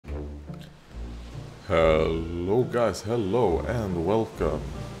Hello guys, hello and welcome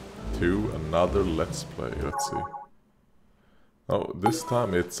to another Let's Play. Let's see. Oh, this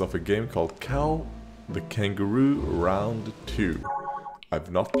time it's of a game called Kao the Kangaroo Round 2. I've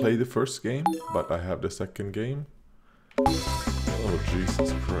not played the first game, but I have the second game. Oh,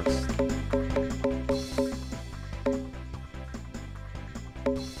 Jesus Christ.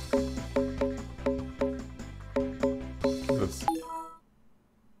 Let's...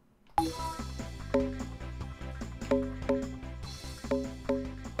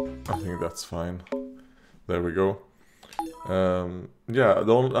 I think that's fine. There we go. Yeah,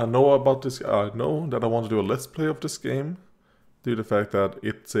 I know about this. I know that I want to do a let's play of this game due to the fact that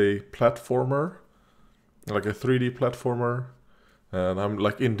it's a platformer, like a 3D platformer, and I'm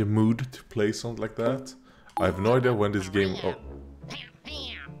like in the mood to play something like that. I have no idea when this game. Oh.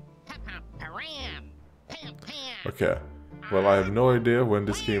 Okay. Well, I have no idea when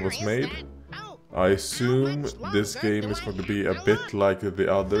this game was made. I assume this game is going to be a bit like the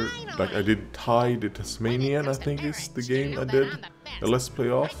other, like I did Ty the Tasmanian, I think is the game I did a let's play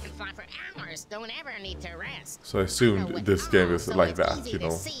off. So I assumed this game is like that, you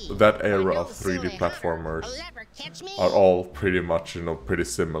know, that era of 3D platformers are all pretty much, you know, pretty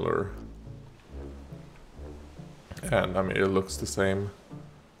similar. And I mean, it looks the same.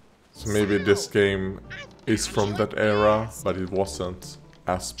 So maybe this game is from that era, but it wasn't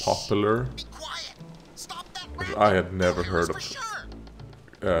as popular. I had never heard of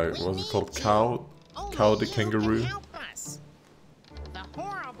what was it called? Kao the Kangaroo? The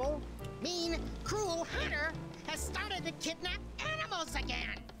horrible, mean, cruel hunter has started to kidnap animals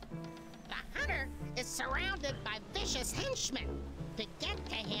again. The hunter is surrounded by vicious henchmen. To get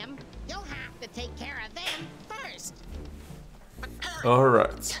to him, you'll have to take care of them first.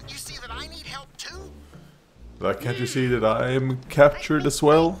 Alright. Can't you see that I need help too? Can't you see that I am captured as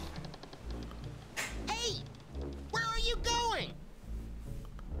well?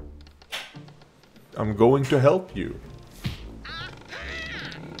 I'm going to help you.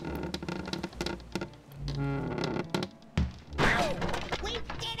 We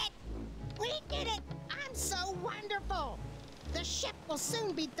did it! We did it! I'm so wonderful! The ship will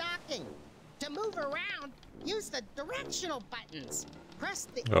soon be docking. To move around, use the directional buttons. Press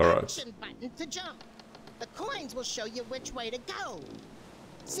the action button to jump. The coins will show you which way to go.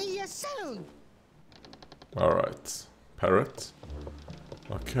 See you soon! Alright. Parrot.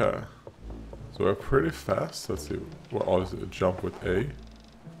 Okay. So we're pretty fast. Let's see. What well, is it? Jump with A.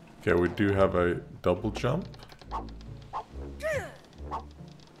 Okay, we do have a double jump.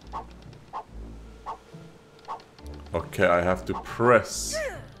 Okay, I have to press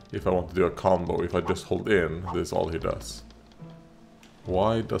if I want to do a combo. If I just hold in, this is all he does.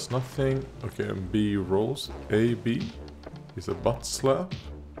 Y does nothing. Okay, and B rolls. A, B is a butt slap.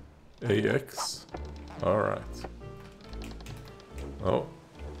 AX. Alright. Oh.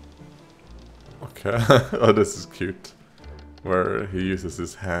 Okay, oh this is cute. Where he uses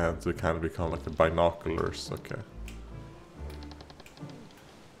his hand to kind of become like the binoculars, okay.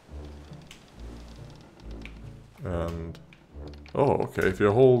 And... oh, okay, if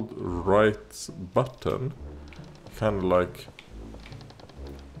you hold right button, kind of like...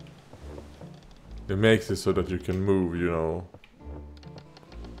 it makes it so that you can move, you know,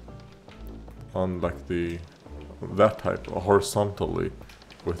 on like the... that type, horizontally,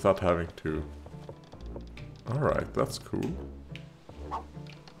 without having to... Alright, that's cool.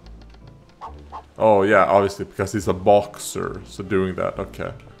 Oh yeah, obviously, because he's a boxer, so doing that,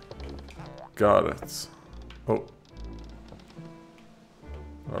 okay. Got it. Oh.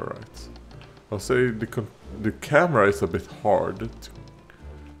 Alright. I'll say the camera is a bit hard to...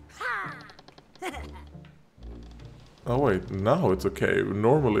 oh wait, now it's okay.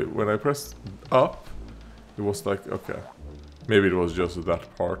 Normally, when I pressed up, it was like, okay. Maybe it was just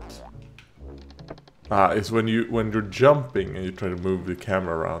that part. Ah, it's when you're jumping and you try to move the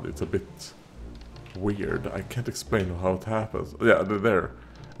camera around, it's a bit weird. I can't explain how it happens. Yeah, there.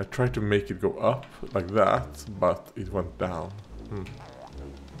 I tried to make it go up like that, but it went down.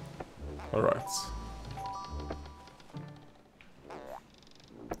 Alright.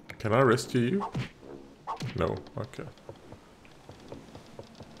 Can I rescue you? No, okay.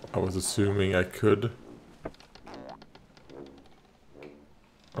 I was assuming I could.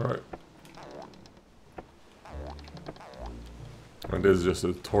 Alright. And this is just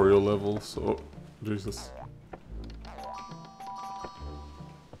a tutorial level, so... Jesus.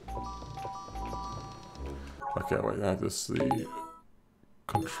 Okay, wait, I have to see...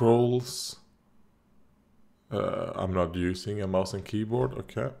 controls. I'm not using a mouse and keyboard,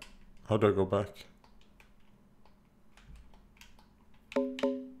 okay. How do I go back?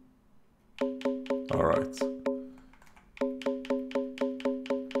 Alright.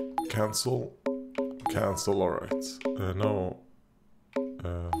 Cancel. Cancel, alright. No.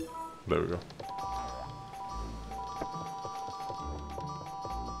 There we go.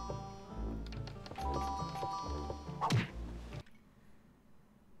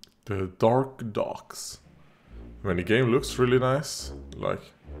 The Dark Docks. I mean, the game looks really nice. Like,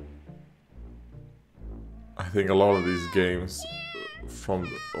 I think a lot of these games from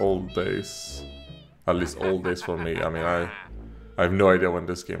the old days, at least old days for me. I mean, I have no idea when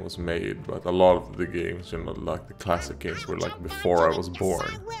this game was made, but a lot of the games, you know, like the classic games were like before I was born.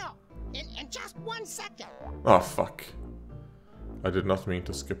 In just 1 second. Oh, fuck. I did not mean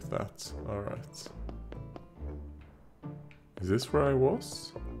to skip that. Alright. Is this where I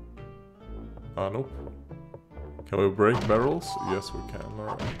was? Ah, nope. Can we break barrels? Yes, we can.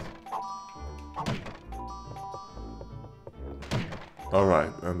 Alright.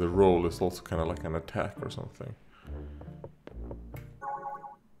 Alright, and the roll is also kind of like an attack or something.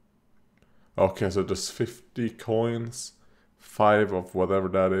 Okay, so there's 50 coins, 5 of whatever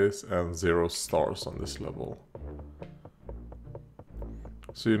that is, and 0 stars on this level.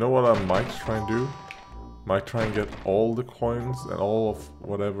 So you know what I might try and do? Might try and get all the coins and all of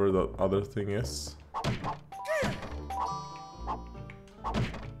whatever the other thing is.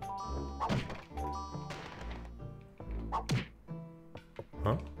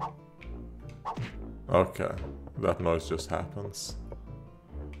 Huh? Okay, that noise just happens.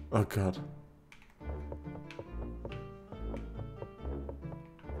 Oh god.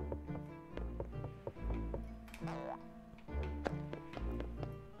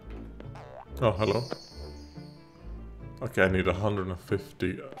 Oh, hello. Okay, I need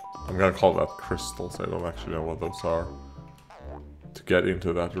 150. I'm gonna call that crystals. I don't actually know what those are. To get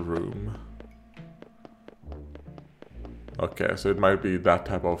into that room. Okay, so it might be that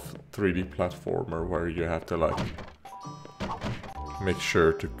type of 3D platformer where you have to like make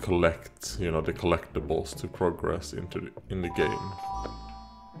sure to collect, you know, the collectibles to progress into in the game.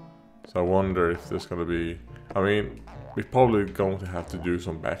 So I wonder if there's gonna be. I mean, we're probably going to have to do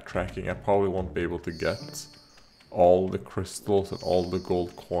some backtracking. I probably won't be able to get all the crystals and all the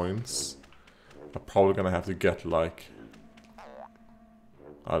gold coins. I'm probably gonna have to get like,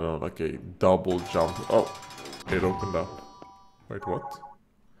 I don't know, like a double jump. Oh, it opened up. Wait, what?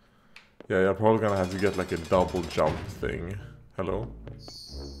 Yeah, I'm probably gonna have to get like a double jump thing. Hello?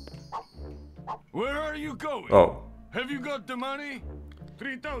 Where are you going? Oh. Have you got the money?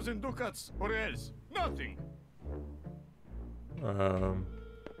 3,000 ducats or else nothing.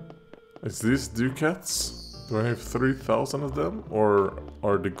 Is these ducats? Do I have 3,000 of them? Or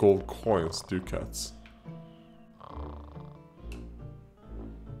are the gold coins ducats?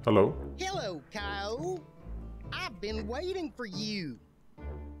 Hello? Hello, Kao. I've been waiting for you.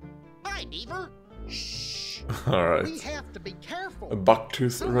 Hi, Beaver. Shh. Alright. We have to be careful. A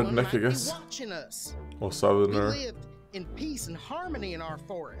bucktooth Someone redneck, might I be guess? watching us. Or We southerner? lived in peace and harmony in our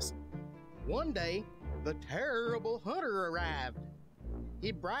forest. One day, the terrible hunter arrived.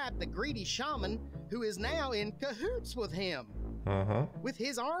 He bribed the greedy shaman, who is now in cahoots with him. With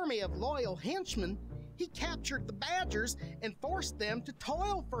his army of loyal henchmen, he captured the badgers and forced them to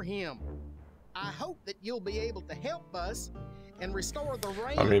toil for him. I hope that you'll be able to help us and restore the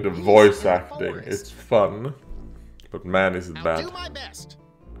rain. I mean, the and peace voice in the acting, forest. it's fun. But man, is it I'll bad. do my best.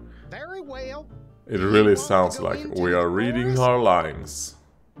 Very well. It Do you really want to sounds go like into we the are reading forest? our lines.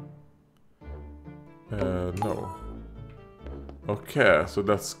 No. Okay, so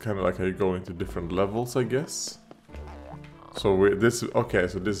that's kind of like how you go into different levels, I guess. So okay,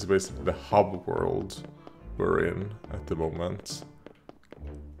 so this is basically the hub world we're in at the moment.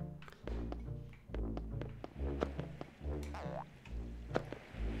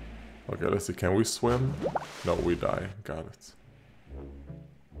 Okay, let's see, can we swim? No, we die. Got it.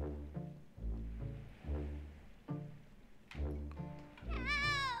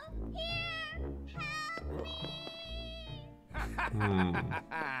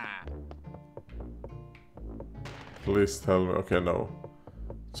 Please tell me. Okay, no.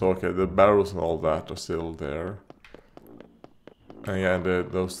 So, okay, the barrels and all that are still there. And yeah,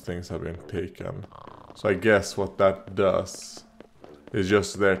 those things have been taken. So I guess what that does is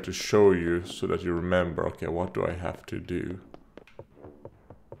just there to show you so that you remember, okay, what do I have to do?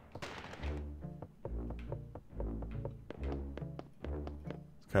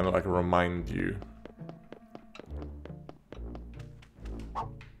 It's kind of like remind you.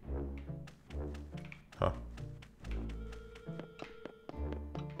 Huh.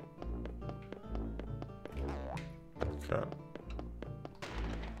 Okay.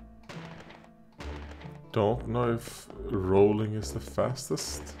 Don't know if rolling is the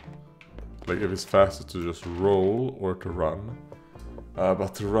fastest. like if it's faster to just roll or to run.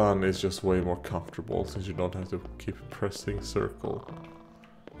 But to run is just way more comfortable since you don't have to keep pressing circle.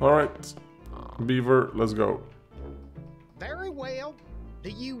 Alright, beaver, let's go. Very well. Do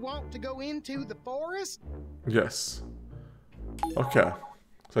you want to go into the forest? Yes. Okay,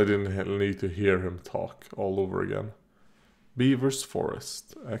 so I didn't need to hear him talk all over again. Beaver's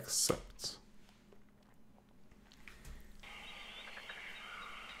forest, accept.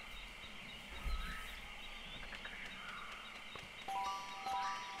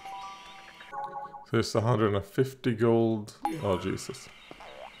 So it's 150 gold. Oh Jesus.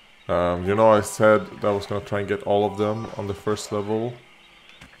 You know, I said that I was gonna try and get all of them on the first level.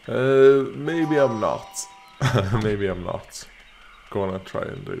 Maybe I'm not. Maybe I'm not gonna try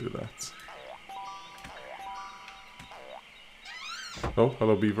and do that. Oh,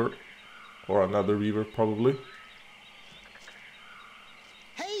 hello beaver. Or another beaver, probably.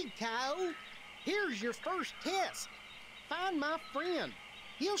 Hey, Kao. Here's your first test. Find my friend.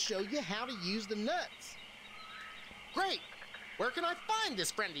 He'll show you how to use the nuts. Great. Where can I find this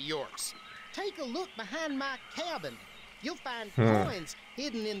friend of yours? Take a look behind my cabin. You'll find coins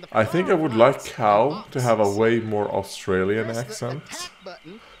hidden in the I think I would like Kao to have a way more Australian accent. Press the attack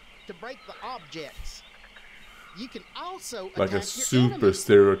button to break the objects. You can also Like a attack your super enemies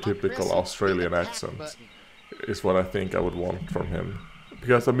by stereotypical pressing Australian the attack accent button. is what I think I would want from him.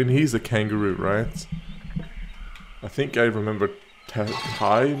 Because, I mean, he's a kangaroo, right? I think I remember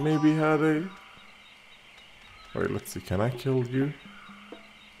Ty maybe had a... Wait, let's see, can I kill you?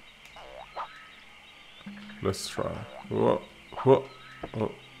 Let's try. Whoa, whoa,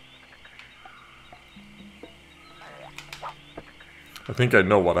 oh. I think I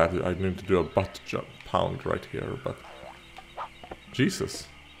know what I have to, I need to do a butt jump pound right here, but... Jesus.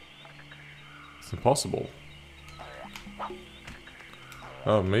 It's impossible.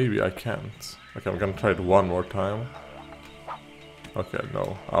 Oh, maybe I can't. Okay, I'm gonna try it one more time. Okay,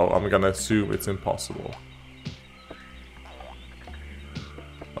 no. I'm gonna assume it's impossible.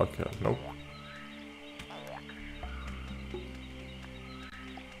 Okay, nope.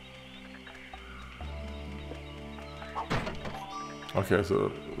 Okay,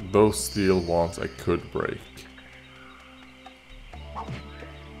 so those steel ones I could break.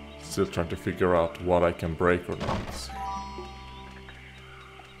 Still trying to figure out what I can break or not.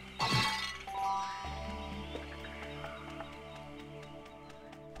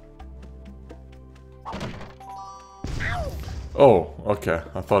 Oh, okay.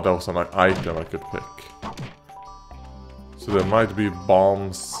 I thought that was an item I could pick. So there might be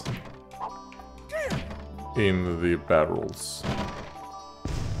bombs in the barrels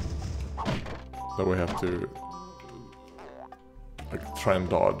that we have to like try and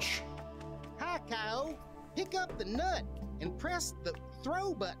dodge. Hi, Kao. Pick up the nut and press the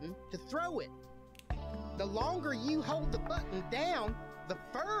throw button to throw it. The longer you hold the button down, the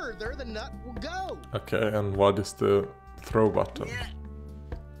further the nut will go. Okay, and what is the throw button?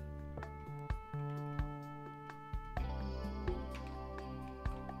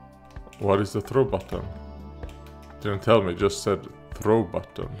 What is the throw button? Didn't tell me, just said throw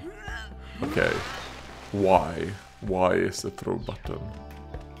button. Okay. Why? Why is the throw button?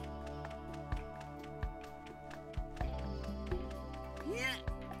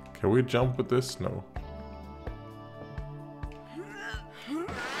 Can we jump with this? No.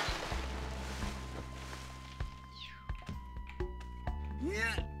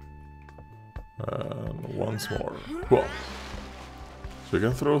 And once more. Whoa. So we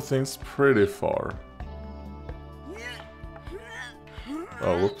can throw things pretty far.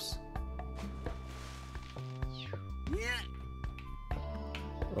 Oh, whoops.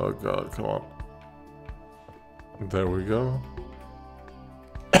 Oh god, come on. There we go.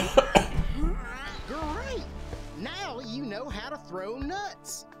 Great! Now you know how to throw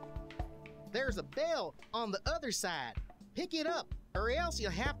nuts. There's a bell on the other side. Pick it up, or else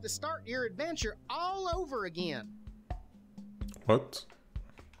you'll have to start your adventure all over again. What?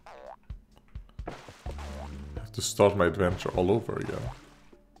 I have to start my adventure all over again.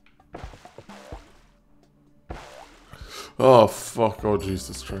 Oh fuck, oh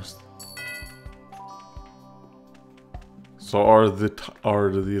Jesus Christ. So are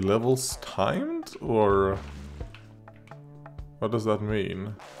the levels timed, or what does that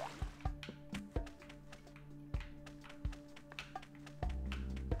mean?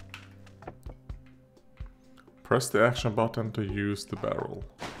 Press the action button to use the barrel.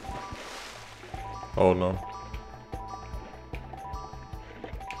 Oh no.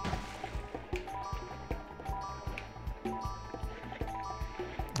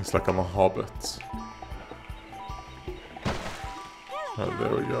 It's like I'm a hobbit. Oh,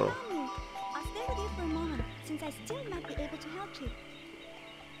 there we go. stay with you for a moment, since I still might be able to help you.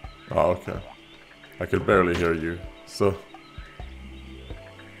 Oh, okay. I could barely hear you, so...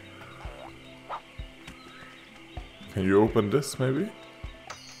 Can you open this, maybe?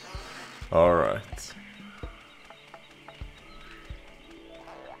 Alright.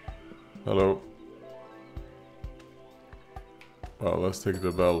 Hello. Well, let's take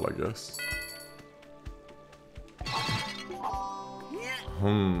the bell, I guess.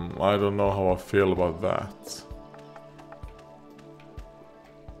 I don't know how I feel about that.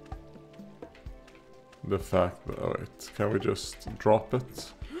 The fact that... Oh wait, can we just drop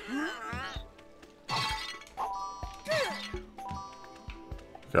it?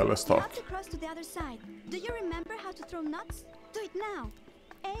 Okay, let's You talk. have to cross to the other side. Do you remember how to throw nuts? Do it now.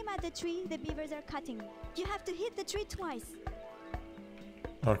 Aim at the tree the beavers are cutting. You have to hit the tree twice.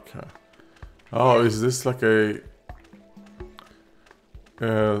 Okay. Oh, is this like a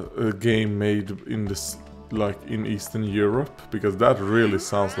game made in this, like in Eastern Europe? Because that really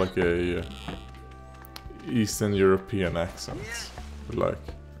sounds like a Eastern European accent, like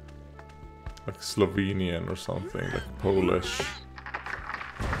Slovenian or something, like Polish.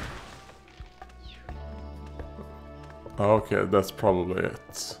 Okay, that's probably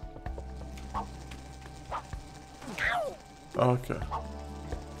it. Okay.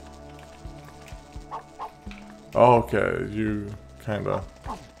 Okay, you kinda...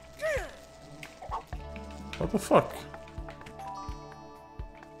 What the fuck?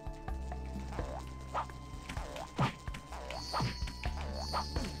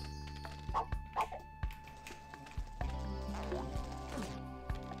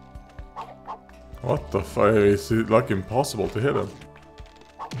 What the fuck? Is it like impossible to hit him?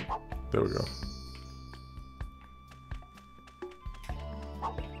 There we go.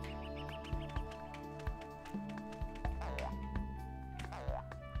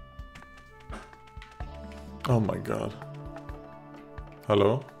 Oh my god.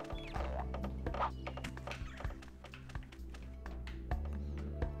 Hello?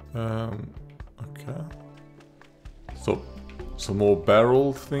 Okay. So, some more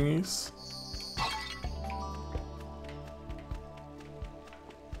barrel thingies?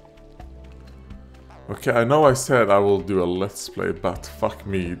 Okay, I know I said I will do a let's play, but fuck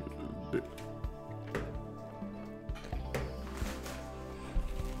me.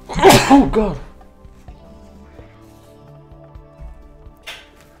 Oh god!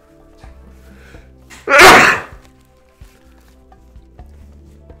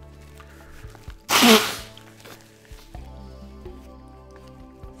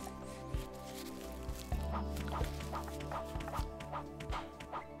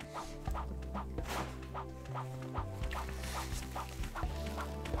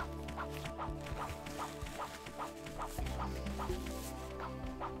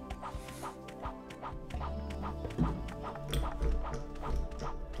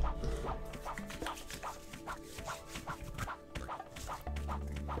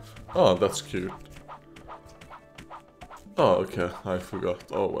 Oh, that's cute. Oh, okay, I forgot.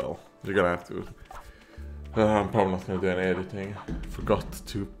 Oh well, you're gonna have to... I'm probably not gonna do any editing. Forgot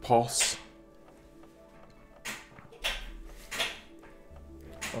to pause.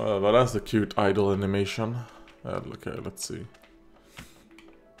 But that's a cute idle animation. Okay, let's see.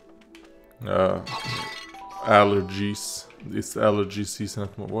 Allergies. It's allergy season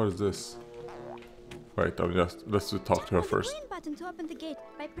at what is this? Wait, let's talk to her first. The green button to open the gate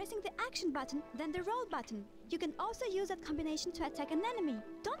by pressing the action button, then the roll button. You can also use that combination to attack an enemy.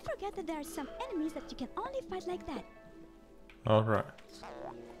 Don't forget that there are some enemies that you can only fight like that. Alright.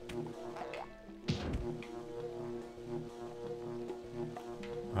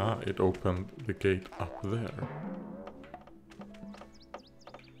 Ah, it opened the gate up there.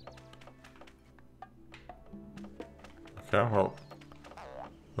 Okay, well,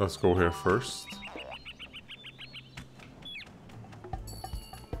 let's go here first.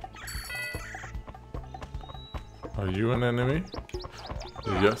 Are you an enemy?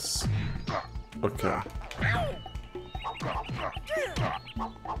 Yes. Okay.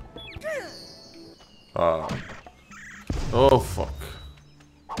 Oh fuck.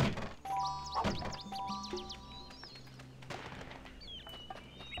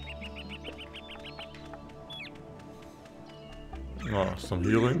 Oh, some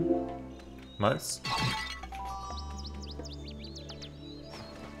healing. Nice.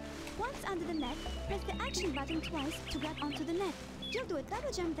 Once under the net, press the action button twice to grab onto the net. You'll do a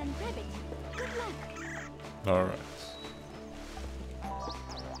double jump, then grab it. Good luck. Alright.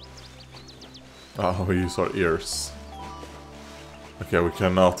 Oh, we use our ears. Okay, we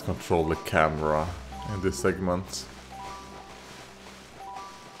cannot control the camera in this segment.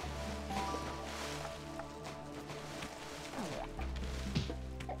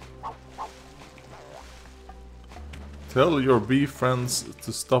 Tell your bee friends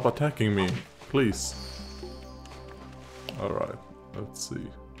to stop attacking me, please. Alright, let's see.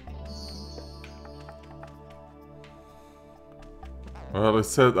 Well, it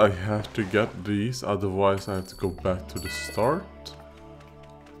said I have to get these, otherwise I have to go back to the start.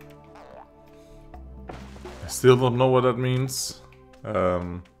 I still don't know what that means.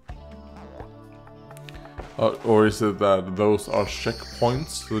 Or is it that those are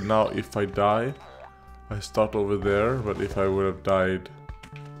checkpoints? So now if I die, I start over there. But if I would have died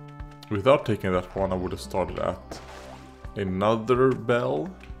without taking that one, I would have started at another bell.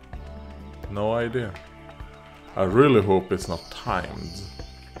 No idea. I really hope it's not timed.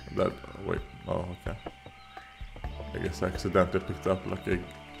 That, wait, oh okay. I guess I accidentally picked up like a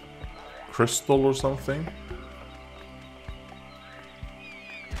crystal or something.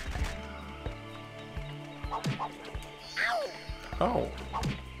 Oh.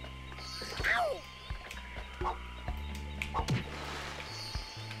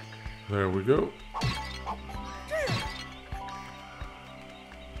 There we go.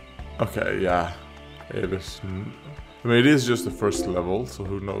 Okay, yeah. It is. I mean, it is just the first level, so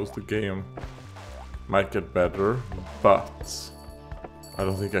who knows? The game might get better, but I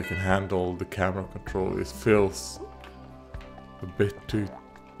don't think I can handle the camera control. It feels a bit too,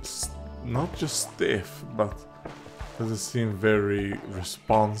 not just stiff, but doesn't seem very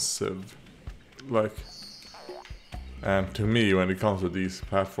responsive. Like, and to me, when it comes to these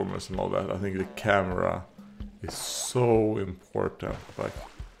platformers and all that, I think the camera is so important. Like,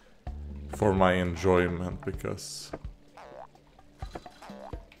 for my enjoyment, because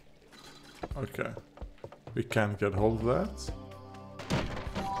okay, we can't get hold of that.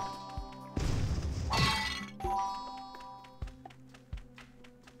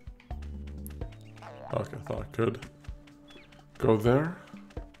 Okay, I thought I could go there.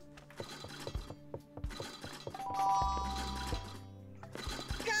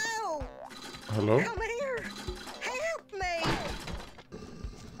 Go! Hello? Come here! Help me!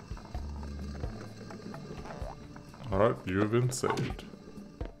 Alright, you've been saved.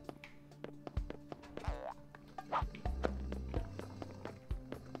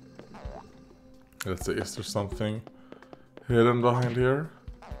 Let's see, is there something hidden behind here?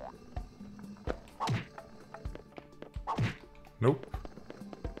 Nope.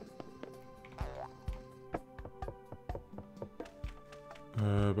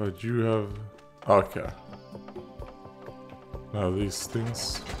 But you have... Okay. Now these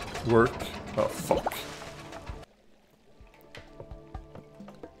things work. Oh, fuck.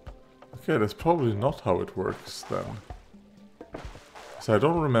 Okay, that's probably not how it works then. So I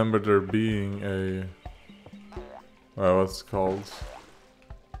don't remember there being a... what's it called?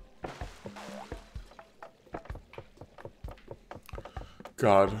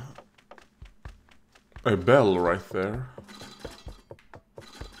 God. A bell right there.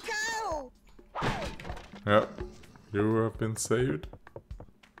 Go! Yeah, you have been saved.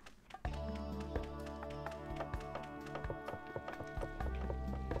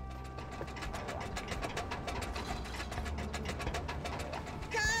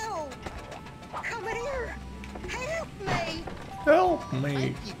 Go! Come here! Help me! Help me!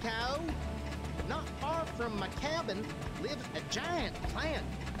 Thank you, Kao. Not far from my cabin lives a giant plant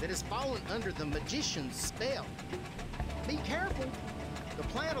that has fallen under the magician's spell. Be careful. The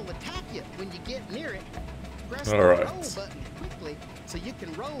plant will attack you when you get near it. Press the roll button quickly so you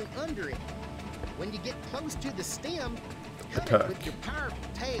can roll under it. When you get close to the stem, cut it with your powerful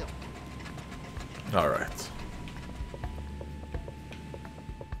tail. Alright.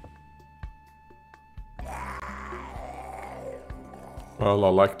 Well, I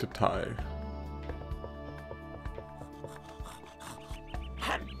like to tie.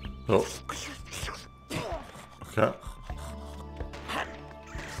 Oh. Okay.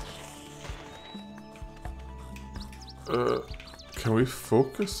 Can we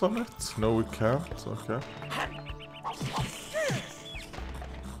focus on it? No, we can't. Okay.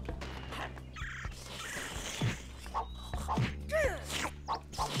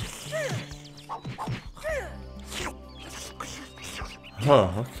 Huh,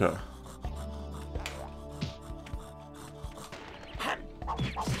 okay.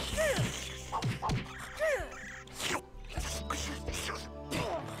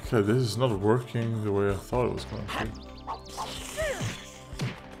 Okay, this is not working the way I thought it was going to.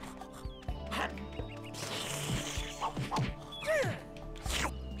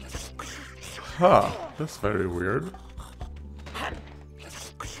 Huh, that's very weird.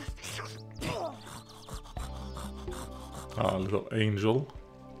 Ah, little angel.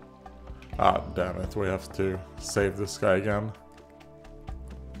 Ah, damn it, we have to save this guy again.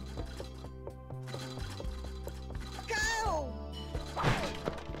 Go!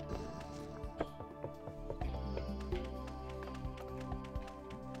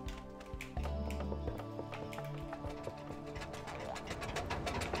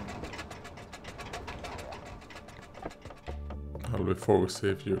 Well, before we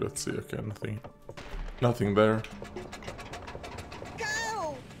save you, let's see. Okay, nothing there.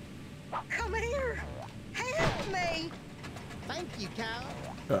 Go! Come here! Help me! Thank you, Kao.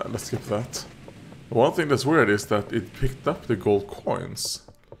 Yeah, let's skip that. One thing that's weird is that it picked up the gold coins.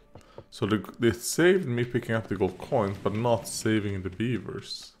 So it saved me picking up the gold coins, but not saving the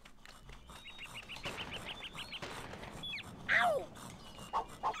beavers. Ow!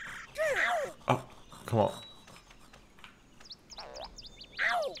 Oh, come on.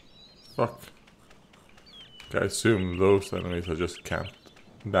 Ow! Fuck. Okay, I assume those enemies I just can't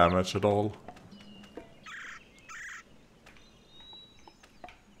damage at all.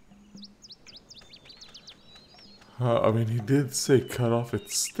 I mean, he did say cut off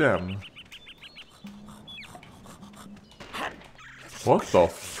its stem. What the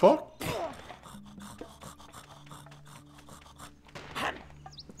fuck?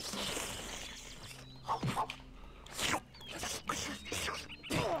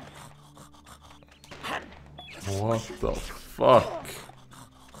 What the fuck?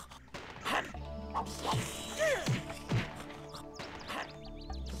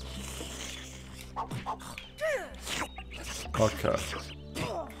 Okay.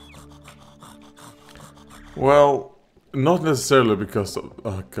 Well, not necessarily because of...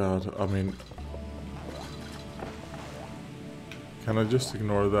 Oh god, I mean... Can I just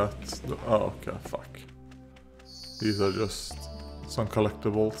ignore that? Oh, okay, fuck. These are just some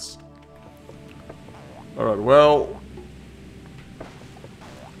collectibles. Alright, well...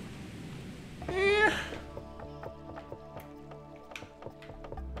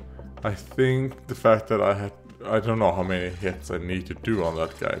 I think the fact that I don't know how many hits I need to do on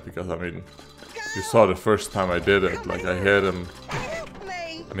that guy, because I mean, you saw the first time I did it, like I hit him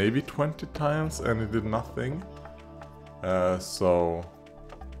maybe 20 times and it did nothing. So...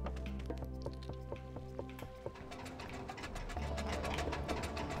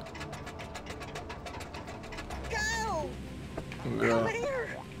 Go! Yeah. Come here!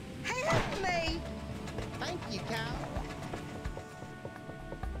 Help me! Thank you, Kao.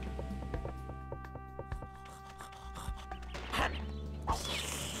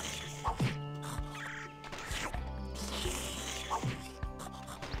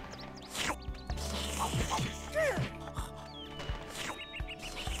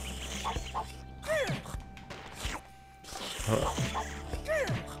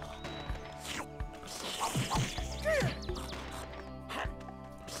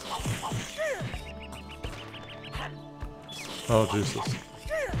 Oh, Jesus.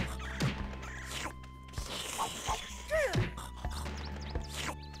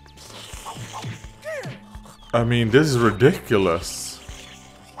 I mean, this is ridiculous.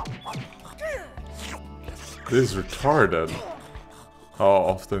 This is retarded. How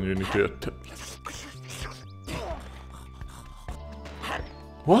often you need to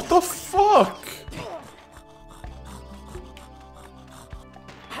What the fuck?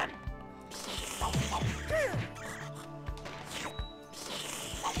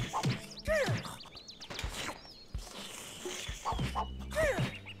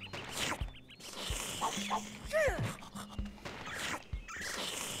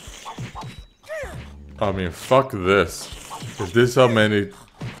 I mean, fuck this. If this is how many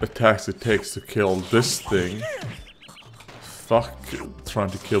attacks it takes to kill this thing, fuck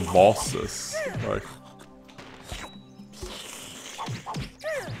trying to kill bosses. Like,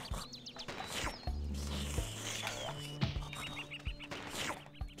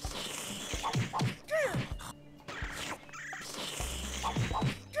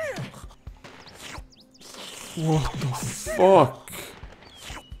 what the fuck?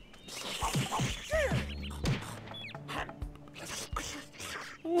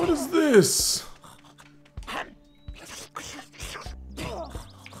 What is this?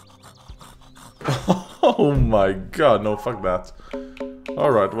 Oh my god, no, fuck that.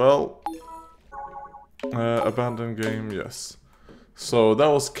 Alright, well... abandoned game, yes. So that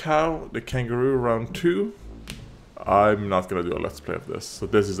was Kao the Kangaroo round 2. I'm not gonna do a let's play of this. So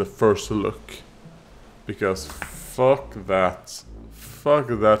this is the first look. Because fuck that. Fuck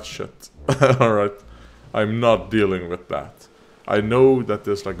that shit. Alright. I'm not dealing with that. I know that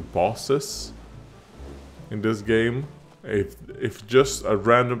there's like bosses in this game. If just a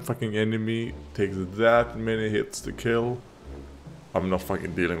random fucking enemy takes that many hits to kill, I'm not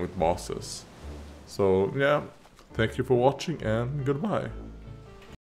fucking dealing with bosses. So yeah, thank you for watching and goodbye.